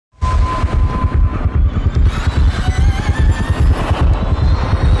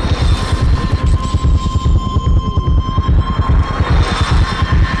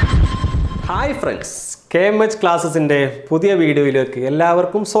KMH ക്ലാസ്സസിൻ്റെ പുതിയ വീഡിയോയിലേക്ക്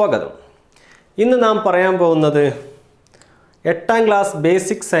എല്ലാവർക്കും സ്വാഗതം. ഇന്ന് നാം പറയാൻ പോകുന്നത് 8ാം ക്ലാസ്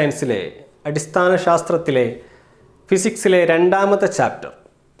ബേസിക് സയൻസിലെ അടിസ്ഥാന ശാസ്ത്രത്തിലെ ഫിസിക്സിലെ രണ്ടാമത്തെ ചാപ്റ്റർ,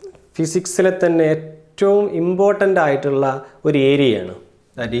 ഫിസിക്സിലെ തന്നെ ഏറ്റവും ഇമ്പോർട്ടൻ്റ് ആയിട്ടുള്ള ഒരു ഏരിയയാണ്.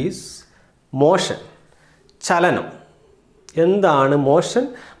 ദാറ്റ് ഈസ് മോഷൻ, ചലനം. എന്താണ് മോഷൻ,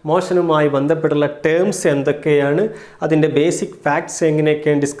 മോഷനുമായി ബന്ധപ്പെട്ടുള്ള ടേംസ് എന്തൊക്കെയാണ്, അതിൻ്റെ ബേസിക് ഫാക്ട്സ്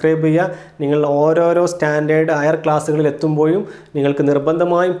എങ്ങനെയൊക്കെയാണ് ഡിസ്ക്രൈബ് ചെയ്യുക. നിങ്ങൾ ഓരോരോ സ്റ്റാൻഡേർഡ് ഹയർ ക്ലാസ്സുകളിൽ എത്തുമ്പോഴും നിങ്ങൾക്ക്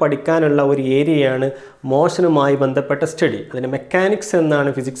നിർബന്ധമായും പഠിക്കാനുള്ള ഒരു ഏരിയയാണ് മോഷനുമായി ബന്ധപ്പെട്ട സ്റ്റഡി. അതിന് മെക്കാനിക്സ്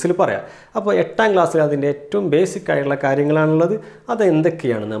എന്നാണ് ഫിസിക്സിൽ പറയുക. അപ്പോൾ 8ാം ക്ലാസ്സിൽ അതിൻ്റെ ഏറ്റവും ബേസിക് ആയിട്ടുള്ള കാര്യങ്ങളാണുള്ളത്. അത്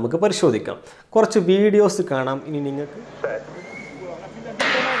എന്തൊക്കെയാണെന്ന് നമുക്ക് പരിശോധിക്കാം. കുറച്ച് വീഡിയോസ് കാണാം. ഇനി നിങ്ങൾക്ക്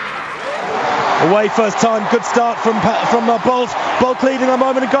away first time, good start from Bolt. Bolt leading a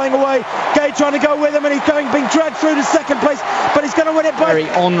moment and going away. Gay trying to go with him and he's being dragged through to second place, but he's going to win it by... Very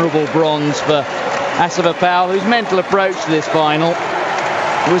honourable bronze for Asifa Powell, whose mental approach to this final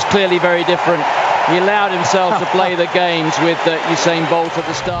was clearly very different. He allowed himself to play the games with Usain Bolt at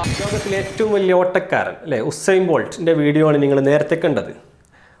the start. ലോകത്തിലെ ഏറ്റവും വലിയ ഓട്ടക്കാരൻ അല്ലേ, Usain ബോൾട്ടിൻ്റെ video ആണ് നിങ്ങൾ നേരത്തെ കണ്ടത്.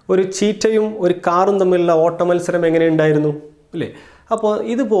 ഒരു ചീറ്റയും ഒരു കാറും തമ്മിലുള്ള ഓട്ട മത്സരം എങ്ങനെയുണ്ടായിരുന്നു അല്ലേ. അപ്പോൾ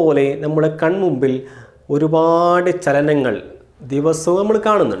ഇതുപോലെ നമ്മുടെ കൺമുമ്പിൽ ഒരുപാട് ചലനങ്ങൾ ദിവസവും നമ്മൾ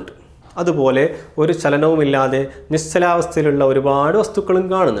കാണുന്നുണ്ട്. അതുപോലെ ഒരു ചലനവുമില്ലാതെ നിശ്ചലാവസ്ഥയിലുള്ള ഒരുപാട് വസ്തുക്കളും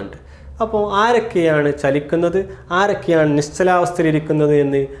കാണുന്നുണ്ട്. അപ്പോൾ ആരൊക്കെയാണ് ചലിക്കുന്നത്, ആരൊക്കെയാണ് നിശ്ചലാവസ്ഥയിലിരിക്കുന്നത്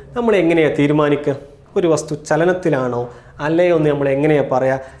എന്ന് നമ്മൾ എങ്ങനെയാണ് തീരുമാനിക്കുക? ഒരു വസ്തു ചലനത്തിലാണോ അല്ലയോ എന്ന് നമ്മൾ എങ്ങനെയാണ്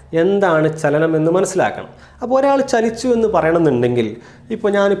പറയുക? എന്താണ് ചലനം എന്ന് മനസ്സിലാക്കണം. അപ്പോൾ ഒരാൾ ചലിച്ചു എന്ന് പറയണമെന്നുണ്ടെങ്കിൽ, ഇപ്പോൾ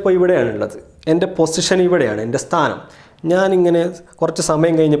ഞാനിപ്പോൾ ഇവിടെയാണുള്ളത്, എൻ്റെ പൊസിഷൻ ഇവിടെയാണ്, എൻ്റെ സ്ഥാനം. ഞാനിങ്ങനെ കുറച്ച്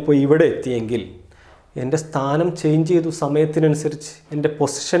സമയം കഴിഞ്ഞപ്പോൾ ഇവിടെ എത്തിയെങ്കിൽ എൻ്റെ സ്ഥാനം ചേഞ്ച് ചെയ്തു, സമയത്തിനനുസരിച്ച് എൻ്റെ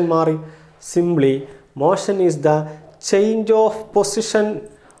പൊസിഷൻ മാറി. Simply motion is the change of position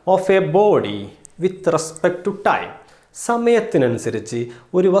of A body with respect to time. സമയത്തിനനുസരിച്ച്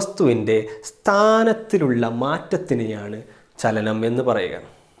ഒരു വസ്തുവിൻ്റെ സ്ഥാനത്തിലുള്ള മാറ്റത്തിനെയാണ് ചലനം എന്ന് പറയുക.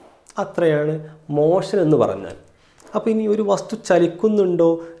 അത്രയാണ് മോഷൻ എന്ന് പറഞ്ഞാൽ. അപ്പോൾ ഇനി ഒരു വസ്തു ചലിക്കുന്നുണ്ടോ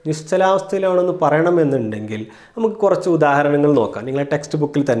നിശ്ചലാവസ്ഥയിലാണെന്ന് പറയണമെന്നുണ്ടെങ്കിൽ നമുക്ക് കുറച്ച് ഉദാഹരണങ്ങൾ നോക്കാം. നിങ്ങളെ ടെക്സ്റ്റ്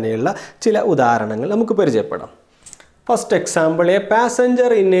ബുക്കിൽ തന്നെയുള്ള ചില ഉദാഹരണങ്ങൾ നമുക്ക് പരിചയപ്പെടാം. First example, A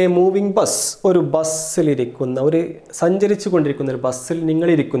passenger in A moving bus. ഒരു ബസ്സിലിരിക്കുന്ന, ഒരു സഞ്ചരിച്ചു കൊണ്ടിരിക്കുന്ന ഒരു ബസ്സിൽ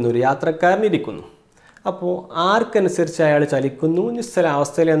നിങ്ങളിരിക്കുന്നു, ഒരു യാത്രക്കാരൻ ഇരിക്കുന്നു. അപ്പോൾ ആർക്കനുസരിച്ച് അയാൾ ചലിക്കുന്നു,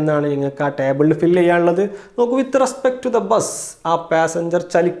 നിശ്ചലാവസ്ഥയിൽ എന്നാണ് നിങ്ങൾക്ക് ആ ടേബിളിൽ ഫില്ല് ചെയ്യാനുള്ളത്. നോക്കൂ, with respect to the bus, ആ പാസഞ്ചർ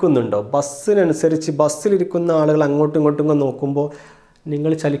ചലിക്കുന്നുണ്ടോ? ബസ്സിനനുസരിച്ച് ബസ്സിലിരിക്കുന്ന ആളുകൾ അങ്ങോട്ടും ഇങ്ങോട്ടും നോക്കുമ്പോൾ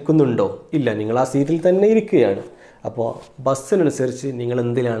നിങ്ങൾ ചലിക്കുന്നുണ്ടോ? ഇല്ല, നിങ്ങൾ ആ സീറ്റിൽ തന്നെ ഇരിക്കുകയാണ്. അപ്പോൾ ബസ്സിനനുസരിച്ച് നിങ്ങൾ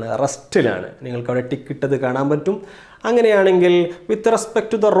എന്തിലാണ്? റെസ്റ്റിലാണ്. നിങ്ങൾക്ക് അവിടെ ടിക്കറ്റ് കാണാൻ പറ്റും. അങ്ങനെയാണെങ്കിൽ with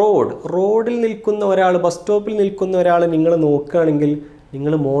respect to the road, റോഡിൽ നിൽക്കുന്ന ഒരാൾ, ബസ് സ്റ്റോപ്പിൽ നിൽക്കുന്ന ഒരാൾ നിങ്ങൾ നോക്കുകയാണെങ്കിൽ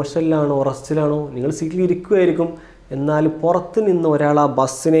നിങ്ങൾ മോഷനിലാണോ റെസ്റ്റിലാണോ? നിങ്ങൾ സീറ്റിൽ ഇരിക്കുകയായിരിക്കും. എന്നാൽ പുറത്ത് നിന്ന് ഒരാൾ ആ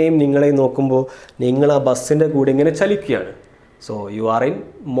ബസ്സിനെയും നിങ്ങളെയും നോക്കുമ്പോൾ നിങ്ങൾ ആ ബസ്സിൻ്റെ കൂടെ ഇങ്ങനെ ചലിക്കുകയാണ്. So you are in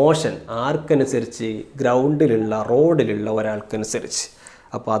motion. ആർക്കനുസരിച്ച്? ഗ്രൗണ്ടിലുള്ള, റോഡിലുള്ള ഒരാൾക്കനുസരിച്ച്.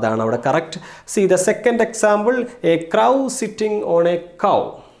 അപ്പോൾ അതാണ് അവിടെ correct. C the second example, A crow sitting on A കൗ.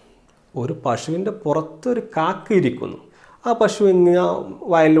 ഒരു പശുവിൻ്റെ പുറത്തൊരു കാക്ക ഇരിക്കുന്നു. ആ പശു ഇങ്ങനെ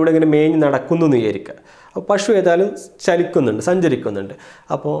വയലിലൂടെ ഇങ്ങനെ മേഞ്ഞ് നടക്കുന്നു എന്ന് വിചാരിക്കുക. അപ്പോൾ പശു ഏതായാലും ചലിക്കുന്നുണ്ട്, സഞ്ചരിക്കുന്നുണ്ട്.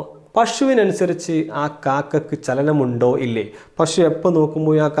 അപ്പോൾ പശുവിനനുസരിച്ച് ആ കാക്കക്ക് ചലനമുണ്ടോ? ഇല്ലേ. പശു എപ്പോൾ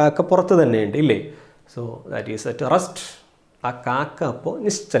നോക്കുമ്പോൾ ആ കാക്ക പുറത്ത് തന്നെയുണ്ട്, ഇല്ലേ. So that is at rest. ആ കാക്ക അപ്പോൾ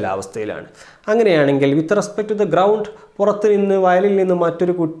നിശ്ചലാവസ്ഥയിലാണ്. അങ്ങനെയാണെങ്കിൽ with respect to the ground, പുറത്ത് നിന്ന്, വയലിൽ നിന്ന്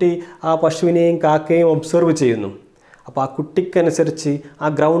മറ്റൊരു കുട്ടി ആ പശുവിനെയും കാക്കയും ഒബ്സർവ് ചെയ്യുന്നു. അപ്പോൾ ആ കുട്ടിക്കനുസരിച്ച്, ആ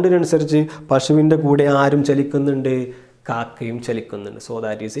ഗ്രൗണ്ടിനനുസരിച്ച് പശുവിൻ്റെ കൂടെ ആരും ചലിക്കുന്നുണ്ട്? കാക്കയും ചലിക്കുന്നുണ്ട്. So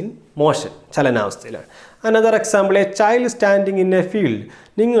that is in motion, ചലനാവസ്ഥയിലാണ്. Another example, A child standing in A field.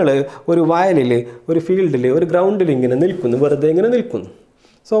 നിങ്ങൾ ഒരു വയലിൽ, ഒരു ഫീൽഡിൽ, ഒരു ഗ്രൗണ്ടിൽ ഇങ്ങനെ നിൽക്കുന്നു, വെറുതെ ഇങ്ങനെ നിൽക്കുന്നു.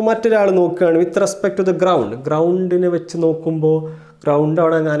 സോ മറ്റൊരാൾ നോക്കുകയാണ് with respect to the ground. ഗ്രൗണ്ടിനെ വെച്ച് നോക്കുമ്പോൾ ഗ്രൗണ്ട്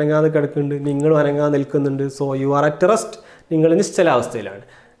അവിടെ അനങ്ങാതെ കിടക്കുന്നുണ്ട്, നിങ്ങളും അനങ്ങാതെ നിൽക്കുന്നുണ്ട്. So you are at rest, നിങ്ങൾ നിശ്ചലാവസ്ഥയിലാണ്.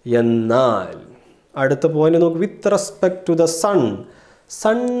 എന്നാൽ അടുത്ത പോയിന്റ് നോക്ക്, with respect to the sun.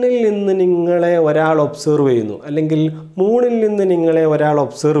 സണ്ണിൽ നിന്ന് നിങ്ങളെ ഒരാൾ ഒബ്സർവ് ചെയ്യുന്നു, അല്ലെങ്കിൽ മൂണിൽ നിന്ന് നിങ്ങളെ ഒരാൾ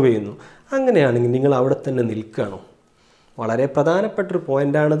ഒബ്സർവ് ചെയ്യുന്നു. അങ്ങനെയാണെങ്കിൽ നിങ്ങൾ അവിടെ തന്നെ നിൽക്കുകയാണോ? വളരെ പ്രധാനപ്പെട്ടൊരു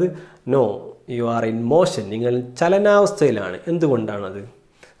പോയിൻ്റാണത്. No, you are in motion. നിങ്ങൾ ചലനാവസ്ഥയിലാണ്. എന്തുകൊണ്ടാണത്?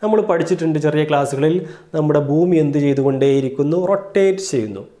 നമ്മൾ പഠിച്ചിട്ടുണ്ട് ചെറിയ ക്ലാസ്സുകളിൽ. നമ്മുടെ ഭൂമി എന്ത് ചെയ്തുകൊണ്ടേയിരിക്കുന്നു? റൊട്ടേറ്റ്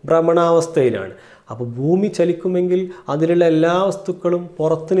ചെയ്യുന്നു, ഭ്രമണാവസ്ഥയിലാണ്. അപ്പോൾ ഭൂമി ചലിക്കുമെങ്കിൽ അതിലുള്ള എല്ലാ വസ്തുക്കളും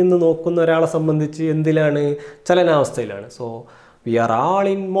പുറത്തു നിന്ന് നോക്കുന്ന ഒരാളെ സംബന്ധിച്ച് എന്തിലാണ്? ചലനാവസ്ഥയിലാണ്. So we are all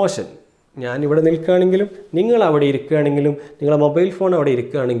in motion. ഞാനിവിടെ നിൽക്കുകയാണെങ്കിലും നിങ്ങൾ അവിടെ ഇരിക്കുകയാണെങ്കിലും നിങ്ങളുടെ മൊബൈൽ ഫോൺ അവിടെ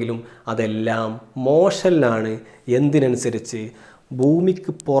ഇരിക്കുകയാണെങ്കിലും അതെല്ലാം മോഷനിലാണ്. എന്തിനനുസരിച്ച്?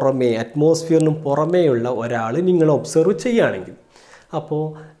 ഭൂമിക്ക് പുറമേ അറ്റ്മോസ്ഫിയറിനും പുറമേയുള്ള ഒരാൾ നിങ്ങൾ ഒബ്സർവ് ചെയ്യുകയാണെങ്കിൽ. അപ്പോൾ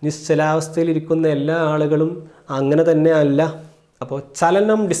നിശ്ചലാവസ്ഥയിലിരിക്കുന്ന എല്ലാ ആളുകളും അങ്ങനെ തന്നെ അല്ല. അപ്പോൾ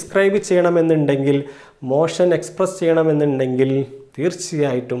ചലനം ഡിസ്ക്രൈബ് ചെയ്യണമെന്നുണ്ടെങ്കിൽ, മോഷൻ എക്സ്പ്രസ് ചെയ്യണമെന്നുണ്ടെങ്കിൽ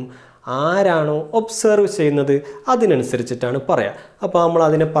തീർച്ചയായിട്ടും ആരാണോ ഒബ്സർവ് ചെയ്യുന്നത് അതിനനുസരിച്ചിട്ടാണ് പറയുക. അപ്പോൾ നമ്മൾ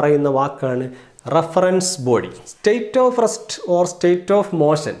അതിനെ പറയുന്ന വാക്കാണ് reference body. State of rest or state of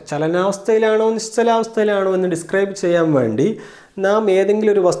motion, ചലനാവസ്ഥയിലാണോ നിശ്ചലാവസ്ഥയിലാണോ എന്ന് ഡിസ്ക്രൈബ് ചെയ്യാൻ വേണ്ടി നാം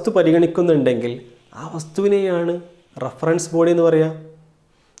ഏതെങ്കിലും ഒരു വസ്തു പരിഗണിക്കുന്നുണ്ടെങ്കിൽ ആ വസ്തുവിനെയാണ് റഫറൻസ് ബോഡി എന്ന് പറയുക.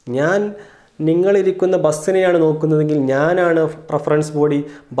 ഞാൻ നിങ്ങളിരിക്കുന്ന ബസ്സിനെയാണ് നോക്കുന്നതെങ്കിൽ ഞാനാണ് റഫറൻസ് ബോഡി.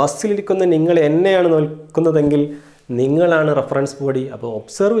 ബസ്സിലിരിക്കുന്ന നിങ്ങൾ എന്നെയാണ് നോക്കുന്നതെങ്കിൽ നിങ്ങളാണ് റഫറൻസ് ബോഡി. അപ്പോൾ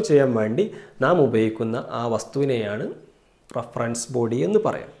ഒബ്സർവ് ചെയ്യാൻ വേണ്ടി നാം ഉപയോഗിക്കുന്ന ആ വസ്തുവിനെയാണ് റഫറൻസ് ബോഡി എന്ന്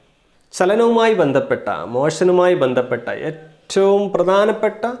പറയാം. ചലനവുമായി ബന്ധപ്പെട്ട, മോഷനുമായി ബന്ധപ്പെട്ട ഏറ്റവും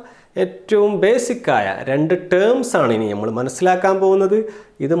പ്രധാനപ്പെട്ട, ഏറ്റവും ബേസിക്കായ 2 ടേംസാണ് ഇനി നമ്മൾ മനസ്സിലാക്കാൻ പോകുന്നത്.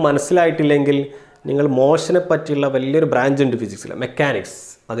 ഇത് മനസ്സിലായിട്ടില്ലെങ്കിൽ നിങ്ങൾ മോഷനെ പറ്റിയുള്ള വലിയൊരു ബ്രാഞ്ച് ഉണ്ട് ഫിസിക്സിൽ, മെക്കാനിക്സ്,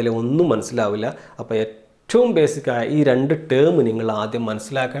 അതിൽ ഒന്നും മനസ്സിലാവില്ല. അപ്പോൾ ഏറ്റവും ബേസിക്കായ ഈ 2 ടേം നിങ്ങൾ ആദ്യം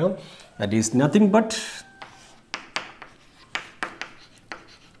മനസ്സിലാക്കണം. That is nothing but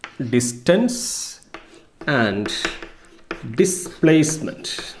distance and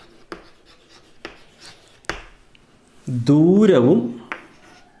displacement. ദൂരവും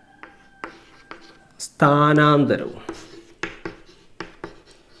സ്ഥാനാന്തരവും.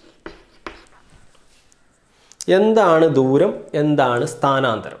 എന്താണ് ദൂരം, എന്താണ്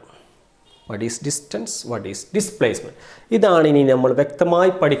സ്ഥാനാന്തരം? What is distance, what is displacement? ഇതാണ് ഇനി നമ്മൾ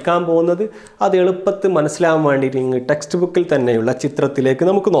വ്യക്തമായി പഠിക്കാൻ പോകുന്നത്. അത് എളുപ്പത്തിൽ മനസ്സിലാകാൻ വേണ്ടിയിട്ട് നിങ്ങൾ ടെക്സ്റ്റ് ബുക്കിൽ തന്നെയുള്ള ചിത്രത്തിലേക്ക്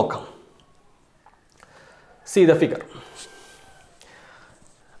നമുക്ക് നോക്കാം. See the figure.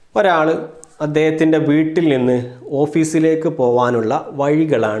 ഒരാൾ അദ്ദേഹത്തിൻ്റെ വീട്ടിൽ നിന്ന് ഓഫീസിലേക്ക് പോകാനുള്ള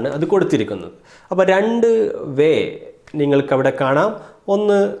വഴികളാണ് അത് കൊടുത്തിരിക്കുന്നത്. അപ്പോൾ 2 വേ നിങ്ങൾക്കവിടെ കാണാം.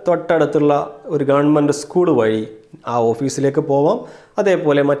 ഒന്ന് തൊട്ടടുത്തുള്ള ഒരു ഗവൺമെൻറ് സ്കൂൾ വഴി ആ ഓഫീസിലേക്ക് പോവാം.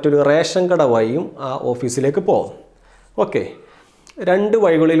 അതേപോലെ മറ്റൊരു റേഷൻ കട വഴിയും ആ ഓഫീസിലേക്ക് പോവാം. ഓക്കെ, 2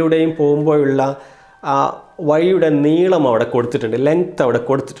 വഴികളിലൂടെയും പോകുമ്പോഴുള്ള ആ വഴിയുടെ നീളം അവിടെ കൊടുത്തിട്ടുണ്ട്, ലെങ്ത് അവിടെ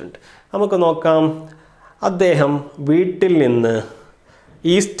കൊടുത്തിട്ടുണ്ട്. നമുക്ക് നോക്കാം. അദ്ദേഹം വീട്ടിൽ നിന്ന്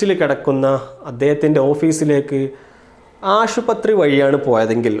ഈസ്റ്റിൽ കിടക്കുന്ന അദ്ദേഹത്തിൻ്റെ ഓഫീസിലേക്ക് ആശുപത്രി വഴിയാണ്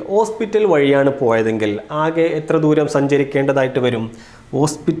പോയതെങ്കിൽ, ഹോസ്പിറ്റൽ വഴിയാണ് പോയതെങ്കിൽ ആകെ എത്ര ദൂരം സഞ്ചരിക്കേണ്ടതായിട്ട് വരും?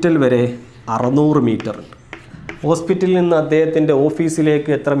 ഹോസ്പിറ്റൽ വരെ 600 മീറ്റർ ഉണ്ട്. ഹോസ്പിറ്റലിൽ നിന്ന് അദ്ദേഹത്തിൻ്റെ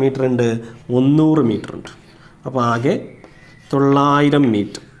ഓഫീസിലേക്ക് എത്ര മീറ്റർ ഉണ്ട്? 300 മീറ്റർ ഉണ്ട്. അപ്പോൾ ആകെ 900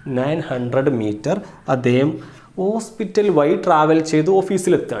 മീറ്റർ, 900 മീറ്റർ അദ്ദേഹം ഹോസ്പിറ്റൽ വഴി ട്രാവൽ ചെയ്ത്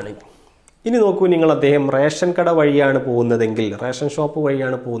ഓഫീസിലെത്തുകയാണെങ്കിൽ. ഇനി നോക്കൂ നിങ്ങൾ, അദ്ദേഹം റേഷൻ കട വഴിയാണ് പോകുന്നതെങ്കിൽ, റേഷൻ ഷോപ്പ്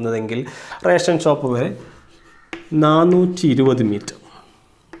വഴിയാണ് പോകുന്നതെങ്കിൽ റേഷൻ ഷോപ്പ് വരെ 420 മീറ്റർ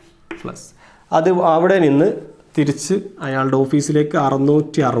പ്ലസ് അത് അവിടെ നിന്ന് തിരിച്ച് അയാളുടെ ഓഫീസിലേക്ക്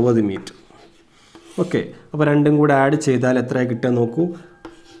 660 മീറ്റർ. ഓക്കെ, അപ്പോൾ രണ്ടും കൂടെ ആഡ് ചെയ്താൽ എത്ര കിട്ടുക നോക്കൂ,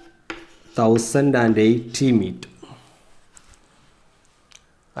 1080 മീറ്റർ.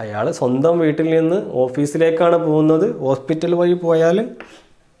 അയാൾ സ്വന്തം വീട്ടിൽ നിന്ന് ഓഫീസിലേക്കാണ് പോകുന്നത്. ഹോസ്പിറ്റൽ വഴി പോയാൽ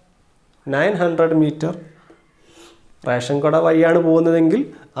 900 മീറ്റർ, റേഷൻ കട വഴിയാണ് പോകുന്നതെങ്കിൽ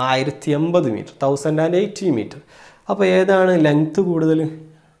 1080 മീറ്റർ, 1080 മീറ്റർ. അപ്പോൾ ഏതാണ് ലെങ്ത്ത് കൂടുതൽ?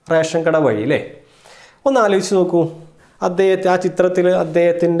 റേഷൻ കട വഴി അല്ലേ? ഒന്ന് ആലോചിച്ച് നോക്കൂ. ആ ചിത്രത്തിൽ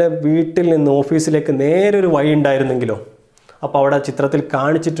അദ്ദേഹത്തിൻ്റെ വീട്ടിൽ നിന്ന് ഓഫീസിലേക്ക് നേരെ ഒരു വഴി ഉണ്ടായിരുന്നെങ്കിലോ? അപ്പോൾ അവിടെ ചിത്രത്തിൽ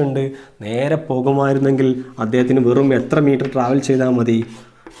കാണിച്ചിട്ടുണ്ട്, നേരെ പോകുമായിരുന്നെങ്കിൽ അദ്ദേഹത്തിന് വെറും എത്ര മീറ്റർ ട്രാവൽ ചെയ്താൽ മതി?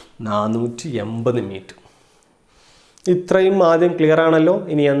 480 മീറ്റർ. ഇത്രയും ആദ്യം ക്ലിയർ ആണല്ലോ.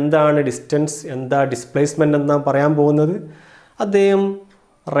 ഇനി എന്താണ് ഡിസ്റ്റൻസ്, എന്താ ഡിസ്പ്ലേസ്മെൻ്റ് എന്നാണ് പറയാൻ പോകുന്നത്. അദ്ദേഹം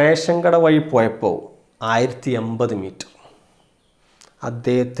റേഷൻ കട വഴി പോയപ്പോൾ 1080 മീറ്റർ.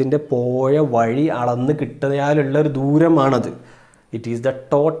 അദ്ദേഹത്തിൻ്റെ പോയ വഴി അളന്ന് കിട്ടിയാലുള്ളൊരു ദൂരമാണത്. It is the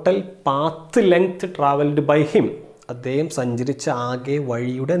total path length travelled by him. അദ്ദേഹം സഞ്ചരിച്ച ആകെ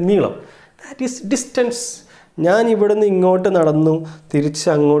വഴിയുടെ നീളം. That is distance. ഞാൻ ഇവിടുന്ന് ഇങ്ങോട്ട് നടന്നു, തിരിച്ച്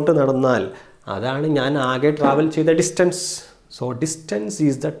അങ്ങോട്ട് നടന്നാൽ അതാണ് ഞാൻ ആകെ ട്രാവൽ ചെയ്ത distance. So distance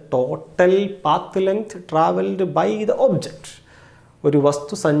is the total path length travelled by the object. ഒരു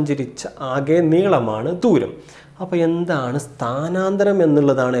വസ്തു സഞ്ചരിച്ച ആകെ നീളമാണ് ദൂരം. അപ്പോൾ എന്താണ് സ്ഥാനാന്തരം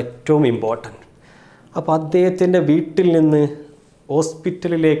എന്നുള്ളതാണ് ഏറ്റവും ഇമ്പോർട്ടൻറ്റ്. അപ്പോൾ അദ്ദേഹത്തിൻ്റെ വീട്ടിൽ നിന്ന്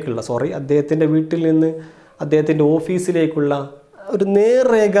അദ്ദേഹത്തിൻ്റെ വീട്ടിൽ നിന്ന് അദ്ദേഹത്തിൻ്റെ ഓഫീസിലേക്കുള്ള ഒരു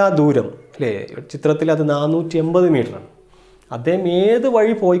നേർരേഖാ ദൂരം അല്ലേ? ചിത്രത്തിൽ അത് 480 മീറ്ററാണ്. അദ്ദേഹം ഏത്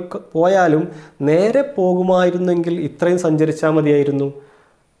വഴി പോയാലും നേരെ പോകുമായിരുന്നെങ്കിൽ ഇത്രയും സഞ്ചരിച്ചാൽ മതിയായിരുന്നു.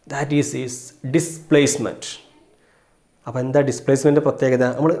 That is displacement. അപ്പോൾ എന്താ ഡിസ്പ്ലേസ്മെൻറ്റ് പ്രത്യേകത?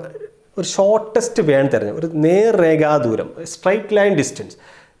 നമ്മൾ ഒരു ഷോർട്ടസ്റ്റ് വേണം തിരഞ്ഞു, ഒരു നേർരേഖാ ദൂരം, straight line distance.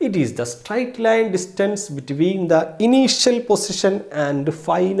 It is the straight line distance between the initial position and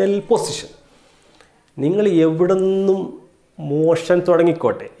final position. നിങ്ങൾ എവിടെ നിന്നും മോഷൻ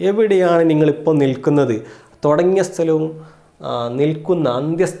തുടങ്ങിക്കോട്ടെ, എവിടെയാണ് നിങ്ങളിപ്പോൾ നിൽക്കുന്നത്, തുടങ്ങിയ സ്ഥലവും നിൽക്കുന്ന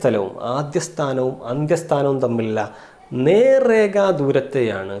അന്ത്യസ്ഥലവും ആദ്യസ്ഥാനവും അന്ത്യസ്ഥാനവും തമ്മിലുള്ള നേർരേഖാ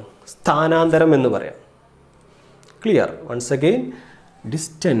ദൂരത്തെയാണ് സ്ഥാനാന്തരം എന്ന് പറയാം. Clear? Once again,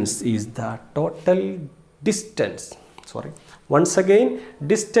 distance is the total distance. Once again,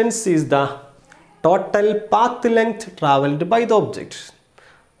 distance is the total path length traveled by the object.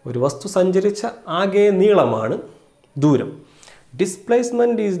 ഒരു വസ്തു സഞ്ചരിച്ച ആകെ നീളമാണ് ദൂരം.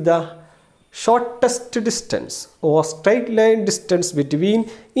 Displacement is the shortest distance or straight line distance between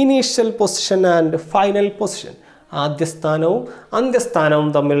initial position and final position. ആദ്യ സ്ഥാനവും അന്ത്യസ്ഥാനവും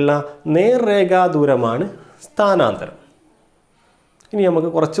തമ്മിലുള്ള നേർരേഖാ ദൂരമാണ് സ്ഥാനാന്തരം. ഇനി നമുക്ക്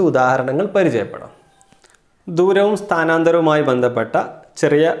കുറച്ച് ഉദാഹരണങ്ങൾ പരിചയപ്പെടാം. ദൂരവും സ്ഥാനാന്തരവുമായി ബന്ധപ്പെട്ട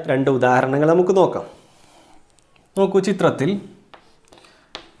ചെറിയ 2 ഉദാഹരണങ്ങൾ നമുക്ക് നോക്കാം. നോക്കൂ, ചിത്രത്തിൽ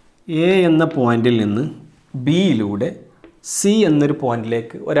എ എന്ന പോയിന്റിൽ നിന്ന് ബിയിലൂടെ സി എന്നൊരു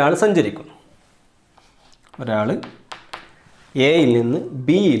പോയിന്റിലേക്ക് ഒരാൾ സഞ്ചരിക്കുന്നു. ഒരാൾ എയിൽ നിന്ന്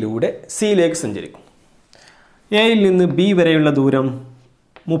ബിയിലൂടെ സിയിലേക്ക് സഞ്ചരിക്കും. എയിൽ നിന്ന് ബി വരെയുള്ള ദൂരം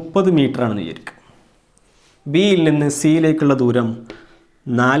 30 മീറ്റർ ആണെന്ന് വിചാരിക്കും. ബിയിൽ നിന്ന് സിയിലേക്കുള്ള ദൂരം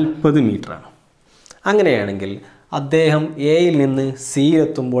 40 മീറ്ററാണ്. അങ്ങനെയാണെങ്കിൽ അദ്ദേഹം എയിൽ നിന്ന്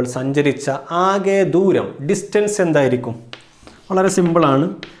സിയിലെത്തുമ്പോൾ സഞ്ചരിച്ച ആകെ ദൂരം, ഡിസ്റ്റൻസ് എന്തായിരിക്കും? വളരെ സിമ്പിളാണ്.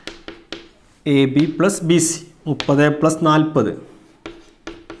 A B plus B C 30 + 40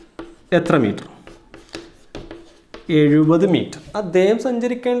 എത്ര മീറ്റർ? 70 മീറ്റർ. അദ്ദേഹം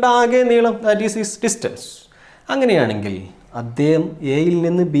സഞ്ചരിക്കേണ്ട ആകെ നീളം, ദാറ്റ് ഈസ് ഹിസ് ഡിസ്റ്റൻസ്. അങ്ങനെയാണെങ്കിൽ അദ്ദേഹം എയിൽ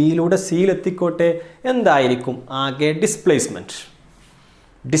നിന്ന് ബിയിലൂടെ സിയിലെത്തിക്കോട്ടെ, എന്തായിരിക്കും ആകെ ഡിസ്പ്ലേസ്മെൻറ്റ്?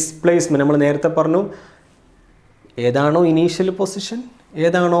 ഡിസ്പ്ലേസ്മെൻറ്റ് നമ്മൾ നേരത്തെ പറഞ്ഞു, ഏതാണോ ഇനീഷ്യൽ പൊസിഷൻ,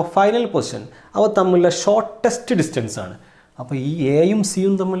 ഏതാണോ ഫൈനൽ പൊസിഷൻ, അവ തമ്മിലുള്ള ഷോർട്ടസ്റ്റ് ഡിസ്റ്റൻസ് ആണ്. അപ്പോൾ ഈ എയും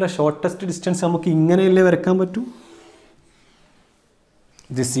സിയും തമ്മിലുള്ള ഷോർട്ടസ്റ്റ് ഡിസ്റ്റൻസ് നമുക്ക് ഇങ്ങനെയല്ലേ വരയ്ക്കാൻ പറ്റൂ?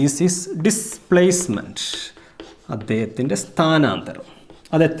 ദിസ് ഈസ് ഹിസ് ഡിസ്പ്ലേസ്മെൻറ്റ്, അദ്ദേഹത്തിൻ്റെ സ്ഥാനാന്തരം.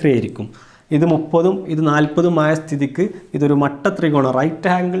 അതെത്രയായിരിക്കും? ഇത് 30ഉം ഇത് 40ഉം ആയ സ്ഥിതിക്ക് ഇതൊരു മട്ടത്രികോണം,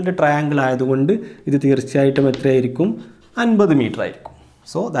 റൈറ്റ് ആംഗിൾഡ് ട്രയാങ്കിൾ ആയതുകൊണ്ട് ഇത് തീർച്ചയായിട്ടും എത്രയായിരിക്കും? 50 മീറ്റർ ആയിരിക്കും.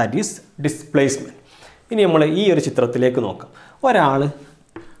 So that is displacement. ഇനി നമ്മൾ ഈ ഒരു ചിത്രത്തിലേക്ക് നോക്കാം. ഒരാൾ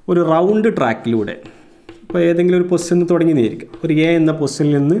ഒരു റൗണ്ട് ട്രാക്കിലൂടെ, ഇപ്പോൾ ഏതെങ്കിലും ഒരു പൊസിഷനിൽ നിന്ന് തുടങ്ങി നേരിക്കും, ഒരു എ എന്ന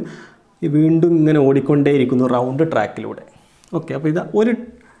പൊസിഷനിൽ നിന്ന് വീണ്ടും ഇങ്ങനെ ഓടിക്കൊണ്ടേയിരിക്കുന്നു റൗണ്ട് ട്രാക്കിലൂടെ. ഓക്കെ, അപ്പോൾ ഇത് ഒരു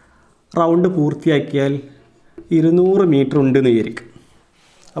റൗണ്ട് പൂർത്തിയാക്കിയാൽ 200 മീറ്റർ ഉണ്ടെന്ന് വിചാരിക്കും.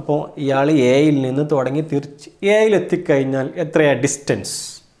 അപ്പോൾ ഇയാൾ എയിൽ നിന്ന് തുടങ്ങി തിരിച്ച് എയിലെത്തിക്കഴിഞ്ഞാൽ എത്രയാണ് distance?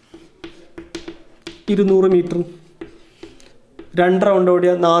 200 metre. 2 round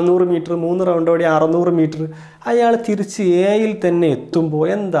ഓടിയാൽ 400 metre, 3 round ഓടിയാൽ 600 metre. അയാൾ തിരിച്ച് എയിൽ തന്നെ എത്തുമ്പോൾ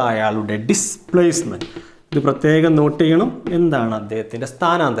എന്താ അയാളുടെ ഡിസ്പ്ലേസ്മെൻറ്റ്? ഇത് പ്രത്യേകം നോട്ട് ചെയ്യണം. എന്താണ് അദ്ദേഹത്തിൻ്റെ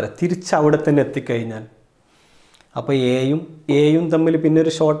സ്ഥാനാന്തരം തിരിച്ച് അവിടെ തന്നെ എത്തിക്കഴിഞ്ഞാൽ? അപ്പോൾ എയും തമ്മിൽ പിന്നെ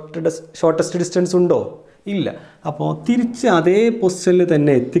ഒരു ഷോർട്ടസ്റ്റ് ഡിസ്റ്റൻസ് ഉണ്ടോ? ഇല്ല. അപ്പോൾ തിരിച്ച് അതേ പൊസിഷനിൽ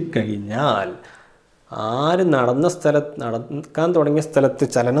തന്നെ എത്തിക്കഴിഞ്ഞാൽ ആര് നടക്കാൻ തുടങ്ങിയ സ്ഥലത്ത്,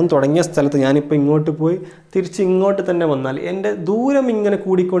 ചലനം തുടങ്ങിയ സ്ഥലത്ത് ഞാനിപ്പോൾ ഇങ്ങോട്ട് പോയി തിരിച്ച് ഇങ്ങോട്ട് തന്നെ വന്നാൽ എൻ്റെ ദൂരം ഇങ്ങനെ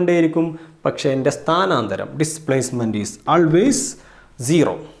കൂടിക്കൊണ്ടേയിരിക്കും. പക്ഷേ എൻ്റെ സ്ഥാനാന്തരം, ഡിസ്പ്ലേസ്മെൻറ്റ് ഈസ് ആൾവേസ്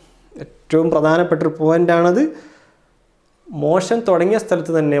 0. ഏറ്റവും പ്രധാനപ്പെട്ടൊരു പോയിൻ്റാണത്. മോഷൻ തുടങ്ങിയ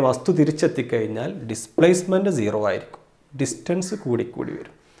സ്ഥലത്ത് തന്നെ വസ്തു തിരിച്ചെത്തിക്കഴിഞ്ഞാൽ ഡിസ്പ്ലേസ്മെൻറ്റ് 0 ആയിരിക്കും. ഡിസ്റ്റൻസ് കൂടിക്കൂടി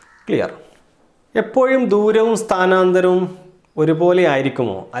വരും. ക്ലിയർ? എപ്പോഴും ദൂരവും സ്ഥാനാന്തരവും ഒരുപോലെ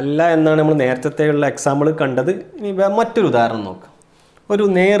ആയിരിക്കുമോ? അല്ല എന്നാണ് നമ്മൾ നേരത്തെയുള്ള എക്സാമ്പിൾ കണ്ടത്. ഇനി മറ്റൊരു ഉദാഹരണം നോക്കാം. ഒരു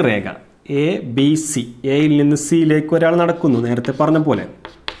നേർരേഖ എ ബി സി, എയിൽ നിന്ന് സിയിലേക്ക് ഒരാൾ നടക്കുന്നു, നേരത്തെ പറഞ്ഞ പോലെ.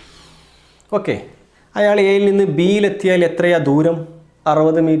 ഓക്കെ, അയാൾ എയിൽ നിന്ന് ബിയിലെത്തിയാൽ എത്രയാ ദൂരം?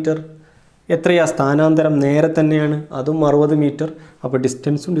 60 മീറ്റർ. എത്രയാ സ്ഥാനാന്തരം? നേരെ തന്നെയാണ്, അതും 60 മീറ്റർ. അപ്പോൾ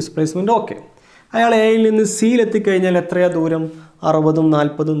ഡിസ്റ്റൻസും ഡിസ്പ്ലേസ്മെൻറ്റും ഓക്കെ. അയാൾ എയിൽ നിന്ന് സിയിലെത്തിക്കഴിഞ്ഞാൽ എത്രയാ ദൂരം? 60ഉം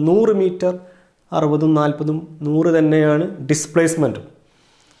 40ഉം 100 മീറ്റർ. 60ഉം 40ഉം 100 തന്നെയാണ് ഡിസ്പ്ലേസ്മെൻറ്റും.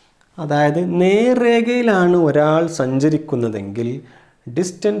 അതായത് നേർരേഖയിലാണ് ഒരാൾ സഞ്ചരിക്കുന്നതെങ്കിൽ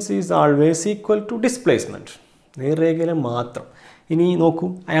distance is always equal to displacement. നേർരേഖയിൽ മാത്രം. ഇനി നോക്കൂ,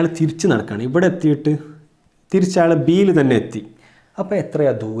 അയാൾ തിരിച്ച് നടക്കുകയാണ്. ഇവിടെ എത്തിയിട്ട് തിരിച്ചയാൾ ബിയിൽ തന്നെ എത്തി. അപ്പോൾ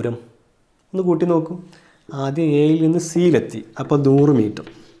എത്രയാ ദൂരം? ഒന്ന് കൂട്ടി നോക്കൂ. ആദ്യം എയിൽ നിന്ന് സിയിലെത്തി, അപ്പോൾ 100 മീറ്റർ.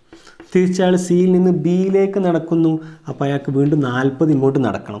 തിരിച്ചയാൾ സിയിൽ നിന്ന് ബിയിലേക്ക് നടക്കുന്നു, അപ്പോൾ അയാൾക്ക് വീണ്ടും 40 ഇങ്ങോട്ട്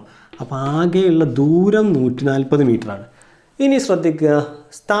നടക്കണം. അപ്പോൾ ആകെയുള്ള ദൂരം 140 മീറ്ററാണ്. ഇനി ശ്രദ്ധിക്കുക,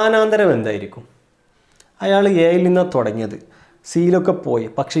 സ്ഥാനാന്തരം എന്തായിരിക്കും? അയാൾ എയിൽ നിന്നാണ് തുടങ്ങിയത്, സിയിലൊക്കെ പോയി,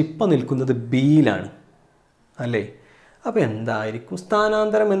 പക്ഷെ ഇപ്പം നിൽക്കുന്നത് ബിയിലാണ് അല്ലേ? അപ്പോൾ എന്തായിരിക്കും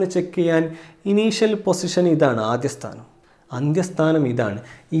സ്ഥാനാന്തരം എന്ന് ചെക്ക് ചെയ്യാൻ ഇനീഷ്യൽ പൊസിഷൻ ഇതാണ്, ആദ്യ സ്ഥാനം. അന്ത്യസ്ഥാനം ഇതാണ്.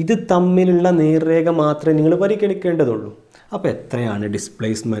 ഇത് തമ്മിലുള്ള നേർരേഖ മാത്രമേ നിങ്ങൾ പരിഗണിക്കേണ്ടതുള്ളൂ. അപ്പോൾ എത്രയാണ്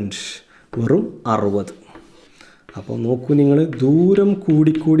ഡിസ്പ്ലേസ്മെൻറ്റ്? വെറും 60. അപ്പോൾ നോക്കൂ നിങ്ങൾ, ദൂരം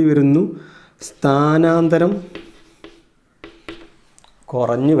കൂടിക്കൂടി വരുന്നു, സ്ഥാനാന്തരം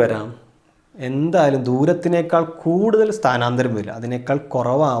കുറഞ്ഞു വരാം. എന്തായാലും ദൂരത്തിനേക്കാൾ കൂടുതൽ സ്ഥാനാന്തരം വരില്ല, അതിനേക്കാൾ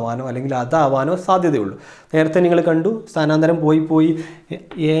കുറവാവാനോ അല്ലെങ്കിൽ അതാവാനോ സാധ്യതയുള്ളൂ. നേരത്തെ നിങ്ങൾ കണ്ടു, സ്ഥാനാന്തരം പോയി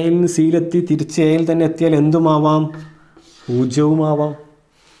എയിൽ നിന്ന് സിയിലെത്തി തിരിച്ച് എയിൽ തന്നെ എത്തിയാൽ എന്തുമാവാം? 0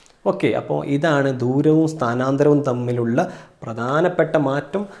 ഓക്കെ. അപ്പോൾ ഇതാണ് ദൂരവും സ്ഥാനാന്തരവും തമ്മിലുള്ള പ്രധാനപ്പെട്ട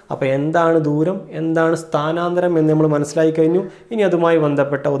മാറ്റം. അപ്പോൾ എന്താണ് ദൂരം, എന്താണ് സ്ഥാനാന്തരം എന്ന് നമ്മൾ മനസ്സിലാക്കി കഴിഞ്ഞു. ഇനി അതുമായി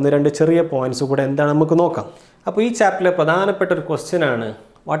ബന്ധപ്പെട്ട 1-2 ചെറിയ പോയിൻറ്റ്സ് കൂടെ എന്താണ് നമുക്ക് നോക്കാം. അപ്പോൾ ഈ ചാപ്റ്ററിലെ പ്രധാനപ്പെട്ട ഒരു ക്വസ്റ്റ്യൻ ആണ്,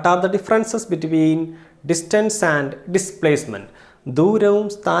 what are the differences between distance and displacement? ദൂരവും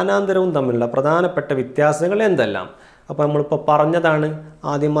സ്ഥാനാന്തരവും തമ്മിലുള്ള പ്രധാനപ്പെട്ട വ്യത്യാസങ്ങൾ എന്തെല്ലാം? അപ്പോൾ നമ്മളിപ്പോൾ പറഞ്ഞതാണ്,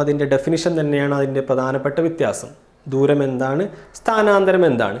 ആദ്യം അതിൻ്റെ ഡെഫിനിഷൻ തന്നെയാണ് അതിൻ്റെ പ്രധാനപ്പെട്ട വ്യത്യാസം. ദൂരം എന്താണ്, സ്ഥാനാന്തരം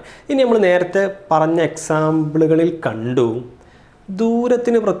എന്താണ്? ഇനി നമ്മൾ നേരത്തെ പറഞ്ഞ എക്സാമ്പിളുകളിൽ കണ്ടു,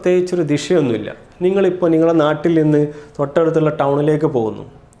 ദൂരത്തിന് പ്രത്യേകിച്ചൊരു ദിശയൊന്നുമില്ല. നിങ്ങളിപ്പോൾ നിങ്ങളുടെ നാട്ടിൽ നിന്ന് തൊട്ടടുത്തുള്ള ടൗണിലേക്ക് പോകുന്നു,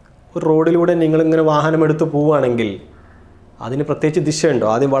 ഒരു റോഡിലൂടെ നിങ്ങളിങ്ങനെ വാഹനമെടുത്ത് പോവുകയാണെങ്കിൽ അതിന് പ്രത്യേകിച്ച് ദിശയുണ്ടോ?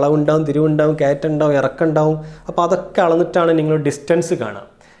 ആദ്യം വളവുണ്ടാവും, തിരിവുണ്ടാവും, കയറ്റുണ്ടാവും, ഇറക്കുണ്ടാവും. അപ്പോൾ അതൊക്കെ അളന്നിട്ടാണ് നിങ്ങൾ ഡിസ്റ്റൻസ് കാണാം.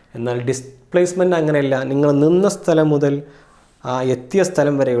 എന്നാൽ ഡിസ്പ്ലേസ്മെൻറ്റ് അങ്ങനെയല്ല. നിങ്ങൾ നിന്ന സ്ഥലം മുതൽ എത്തിയ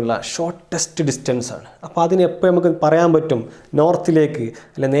സ്ഥലം വരെയുള്ള ഷോർട്ടസ്റ്റ് ഡിസ്റ്റൻസ് ആണ്. അപ്പോൾ അതിനെപ്പോൾ നമുക്ക് പറയാൻ പറ്റും, നോർത്തിലേക്ക്,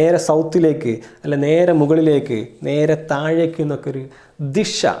 അല്ല നേരെ സൗത്തിലേക്ക്, അല്ല നേരെ മുകളിലേക്ക്, നേരെ താഴേക്ക് എന്നൊക്കെ ഒരു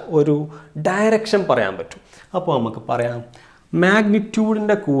ദിശ, ഒരു ഡയറക്ഷൻ പറയാൻ പറ്റും. അപ്പോൾ നമുക്ക് പറയാം,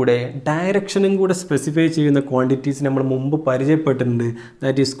 മാഗ്നിറ്റ്യൂഡിൻ്റെ കൂടെ ഡയറക്ഷനും കൂടെ സ്പെസിഫൈ ചെയ്യുന്ന ക്വാണ്ടിറ്റീസ് നമ്മൾ മുമ്പ് പരിചയപ്പെട്ടിട്ടുണ്ട്.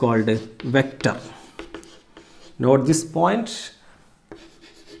 That is called vector. Not this point,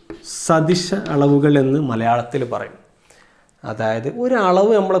 സദിശ അളവുകൾ എന്ന് മലയാളത്തിൽ പറയും. അതായത് ഒരു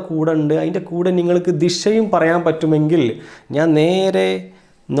അളവ് നമ്മളെ കൂടെ ഉണ്ട്, അതിൻ്റെ കൂടെ നിങ്ങൾക്ക് ദിശയും പറയാൻ പറ്റുമെങ്കിൽ, ഞാൻ നേരെ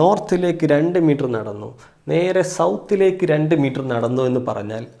നോർത്തിലേക്ക് 2 മീറ്റർ നടന്നു, നേരെ സൗത്തിലേക്ക് 2 മീറ്റർ നടന്നു എന്ന്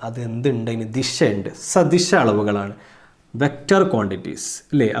പറഞ്ഞാൽ അത് എന്തുണ്ട്? അതിന് ദിശയുണ്ട്. സദിശ അളവുകളാണ് വെക്റ്റർ ക്വാണ്ടിറ്റീസ്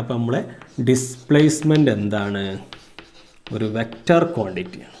അല്ലേ? അപ്പോൾ നമ്മളെ ഡിസ്പ്ലേസ്മെൻറ്റ് എന്താണ്? ഒരു വെക്റ്റർ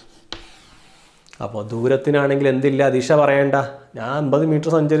ക്വാണ്ടിറ്റിയാണ്. അപ്പോൾ ദൂരത്തിനാണെങ്കിൽ എന്തില്ല, ദിശ പറയേണ്ട. ഞാൻ 50 മീറ്റർ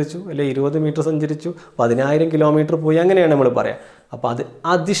സഞ്ചരിച്ചു, അല്ലെ 20 മീറ്റർ സഞ്ചരിച്ചു, 10,000 കിലോമീറ്റർ പോയി, അങ്ങനെയാണ് നമ്മൾ പറയാം. അപ്പോൾ അത്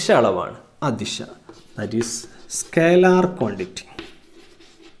അദിശ അളവാണ്. അദിശ, that is scalar quantity.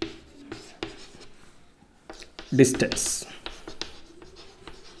 Distance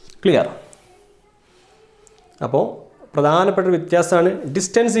clear? അപ്പോൾ പ്രധാനപ്പെട്ട വ്യത്യാസമാണ്,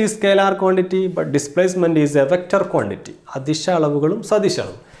 distance is scalar quantity but displacement is A vector quantity. അദിശ അളവുകളും സദിശ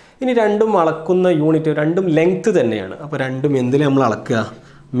അളവും. ഇനി രണ്ടും അളക്കുന്ന യൂണിറ്റ്, രണ്ടും ലെങ്ത്ത് തന്നെയാണ്. അപ്പോൾ രണ്ടും എന്തിൽ നമ്മൾ അളക്കുക?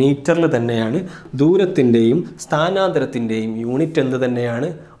 മീറ്ററിൽ തന്നെയാണ്. ദൂരത്തിൻ്റെയും സ്ഥാനാന്തരത്തിൻ്റെയും യൂണിറ്റ് എന്ത് തന്നെയാണ്?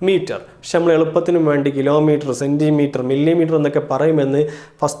 മീറ്റർ. പക്ഷെ നമ്മൾ എളുപ്പത്തിനും വേണ്ടി കിലോമീറ്റർ, സെൻറ്റിമീറ്റർ, മില്ലിമീറ്റർ എന്നൊക്കെ പറയുമെന്ന്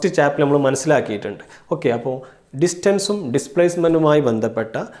ഫസ്റ്റ് ചാപ്റ്ററിൽ നമ്മൾ മനസ്സിലാക്കിയിട്ടുണ്ട്. ഓക്കെ. അപ്പോൾ ഡിസ്റ്റൻസും ഡിസ്പ്ലേസ്മെൻറ്റുമായി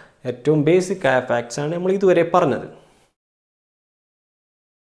ബന്ധപ്പെട്ട ഏറ്റവും ബേസിക് ആയ ഫാക്ട്സാണ് നമ്മൾ ഇതുവരെ പറഞ്ഞത്.